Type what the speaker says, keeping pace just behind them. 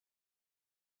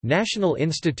National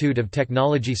Institute of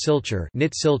Technology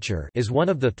Silchar is one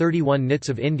of the 31 NITs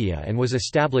of India and was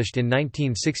established in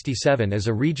 1967 as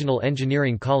a regional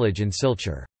engineering college in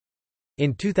Silchar.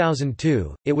 In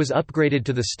 2002, it was upgraded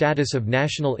to the status of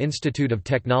National Institute of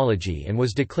Technology and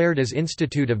was declared as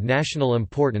Institute of National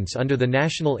Importance under the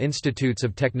National Institutes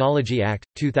of Technology Act,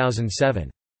 2007.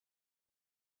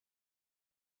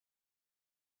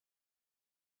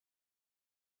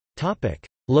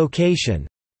 Location.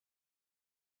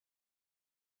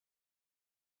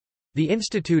 The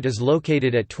institute is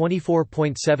located at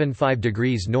 24.75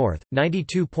 degrees north,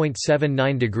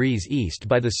 92.79 degrees east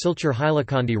by the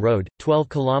Silchar-Hailakandi Road, 12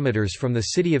 km from the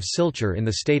city of Silchar in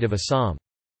the state of Assam.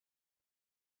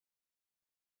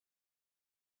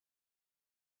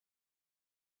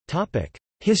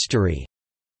 History.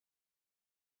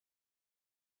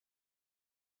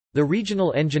 The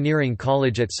Regional Engineering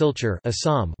College at Silchar,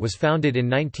 Assam, was founded in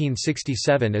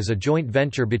 1967 as a joint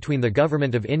venture between the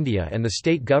Government of India and the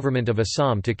State Government of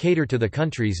Assam to cater to the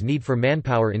country's need for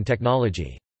manpower in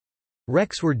technology.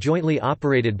 RECs were jointly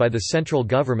operated by the central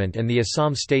government and the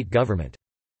Assam state government.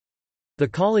 The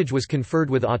college was conferred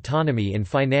with autonomy in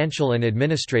financial and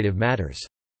administrative matters.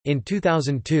 In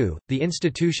 2002, the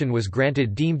institution was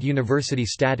granted deemed university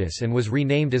status and was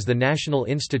renamed as the National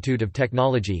Institute of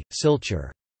Technology,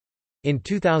 Silchar. In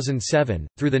 2007,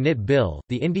 through the NIT Bill,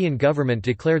 the Indian government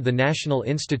declared the National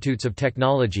Institutes of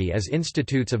Technology as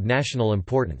institutes of national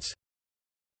importance.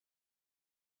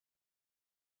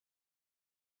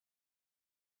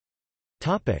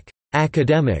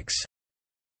 Academics.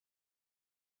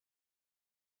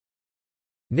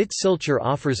 NIT Silchar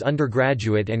offers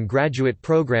undergraduate and graduate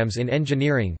programs in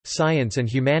engineering, science and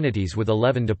humanities with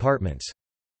 11 departments.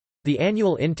 The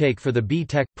annual intake for the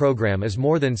B.Tech program is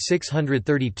more than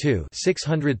 632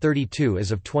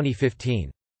 as of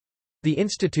 2015. The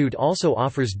institute also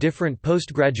offers different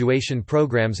post-graduation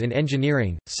programs in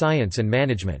engineering, science and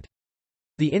management.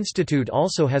 The institute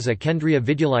also has a Kendriya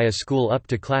Vidyalaya school up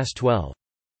to Class 12.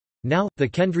 Now, the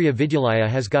Kendriya Vidyalaya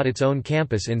has got its own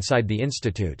campus inside the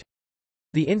institute.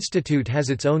 The institute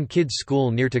has its own kids' school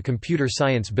near to Computer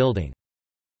Science Building.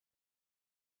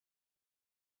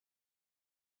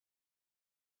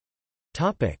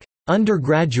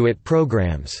 Undergraduate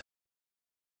programs.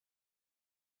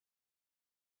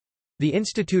 The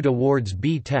institute awards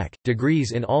B.Tech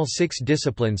degrees in all 6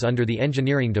 disciplines under the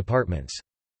engineering departments.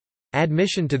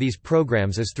 Admission to these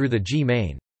programs is through the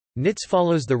G-Main. NITS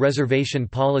follows the reservation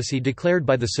policy declared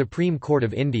by the Supreme Court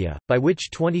of India, by which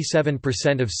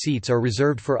 27% of seats are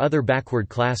reserved for other backward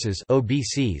classes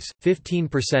 (OBCs),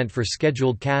 15% for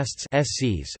scheduled castes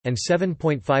 (SCs), and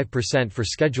 7.5% for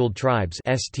scheduled tribes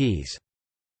 (STs).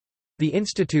 The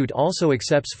institute also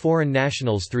accepts foreign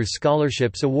nationals through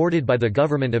scholarships awarded by the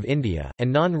Government of India,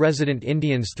 and non-resident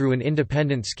Indians through an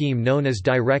independent scheme known as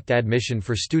Direct Admission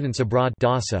for Students Abroad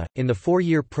 (DASA). In the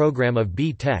 4-year program of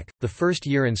B.Tech, the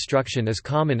first-year instruction is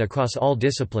common across all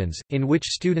disciplines, in which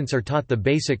students are taught the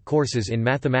basic courses in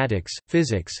mathematics,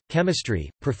 physics,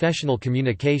 chemistry, professional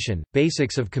communication,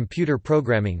 basics of computer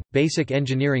programming, basic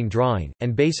engineering drawing,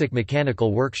 and basic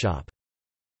mechanical workshop.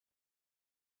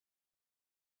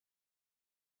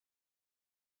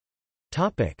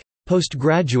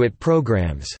 Postgraduate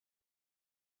programs.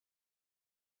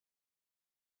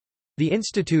 The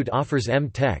institute offers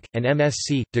M.Tech, and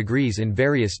MSc, degrees in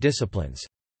various disciplines.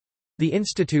 The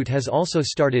institute has also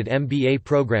started MBA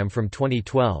program from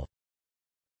 2012.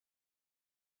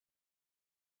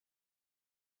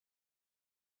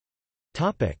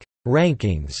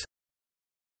 Rankings.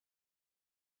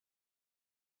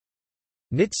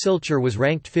 NIT Silchar was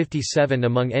ranked 57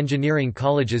 among engineering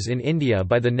colleges in India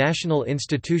by the National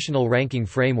Institutional Ranking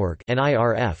Framework in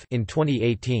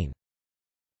 2018.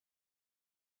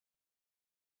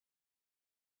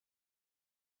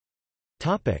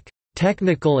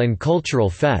 Technical and cultural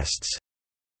fests.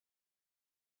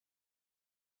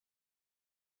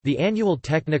 The annual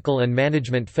Technical and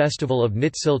Management Festival of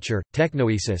NIT Silchar,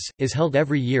 Technoesis, is held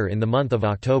every year in the month of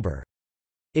October.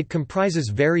 It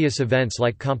comprises various events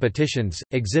like competitions,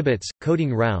 exhibits,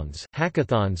 coding rounds,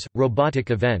 hackathons, robotic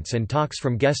events and talks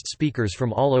from guest speakers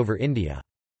from all over India.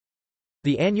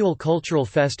 The annual Cultural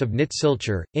Fest of NIT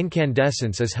Silchar,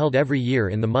 Incandescence, is held every year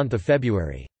in the month of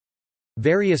February.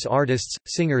 Various artists,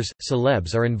 singers,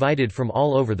 celebs are invited from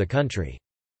all over the country.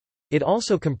 It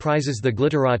also comprises the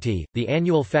Glitterati, the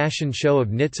annual fashion show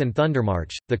of NITS and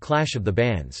Thundermarch, the clash of the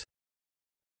bands.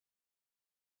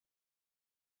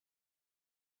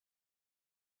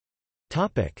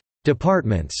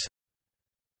 Departments.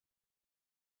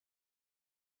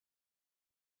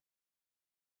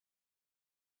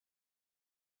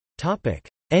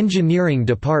 Engineering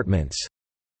departments.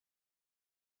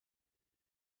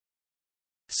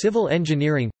 Civil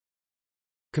engineering,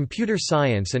 Computer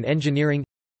science and engineering,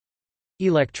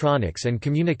 Electronics and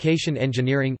communication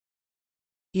engineering,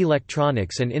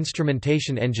 Electronics and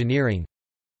instrumentation engineering,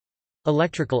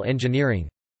 Electrical engineering,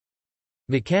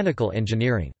 Mechanical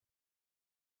engineering.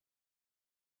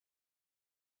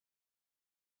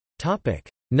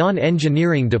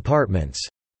 Non-engineering departments: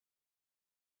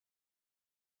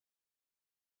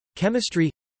 Chemistry,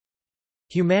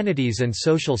 Humanities and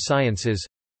Social Sciences,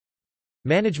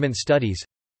 Management Studies,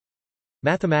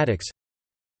 Mathematics,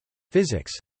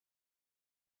 Physics.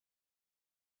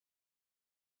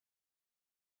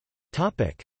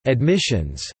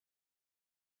 Admissions.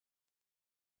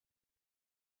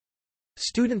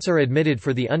 Students are admitted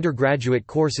for the undergraduate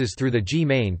courses through the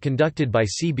JEE conducted by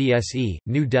CBSE,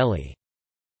 New Delhi.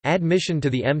 Admission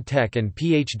to the M.Tech and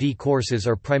PhD courses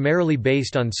are primarily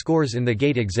based on scores in the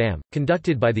GATE exam,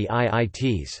 conducted by the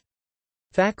IITs.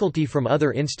 Faculty from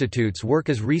other institutes work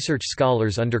as research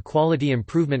scholars under Quality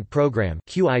Improvement Program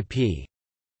 (QIP).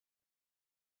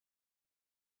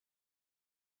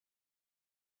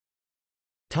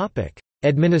 Topic: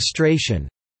 Administration.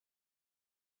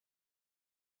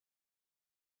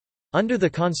 Under the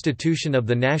Constitution of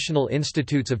the National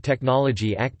Institutes of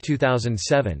Technology Act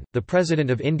 2007, the President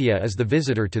of India is the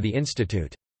visitor to the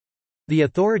institute. The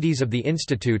authorities of the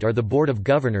institute are the Board of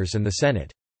Governors and the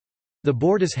Senate. The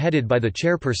board is headed by the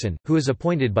chairperson, who is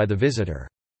appointed by the visitor.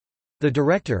 The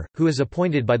director, who is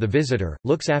appointed by the visitor,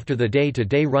 looks after the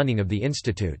day-to-day running of the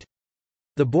institute.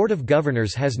 The Board of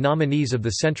Governors has nominees of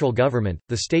the central government,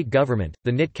 the state government,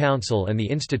 the NIT Council and the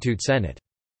Institute Senate.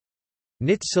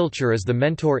 NIT Silchar is the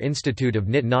mentor institute of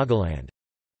NIT Nagaland.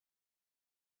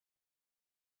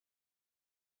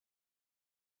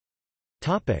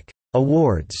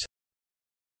 Awards.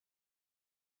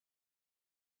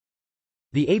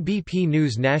 The ABP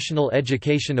News National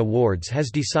Education Awards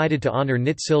has decided to honour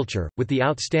NIT Silchar, with the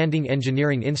Outstanding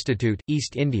Engineering Institute,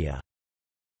 East India.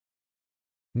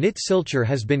 NIT Silchar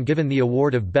has been given the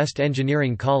award of Best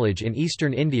Engineering College in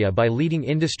Eastern India by leading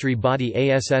industry body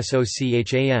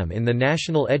ASSOCHAM in the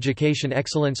National Education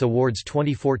Excellence Awards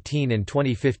 2014 and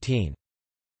 2015.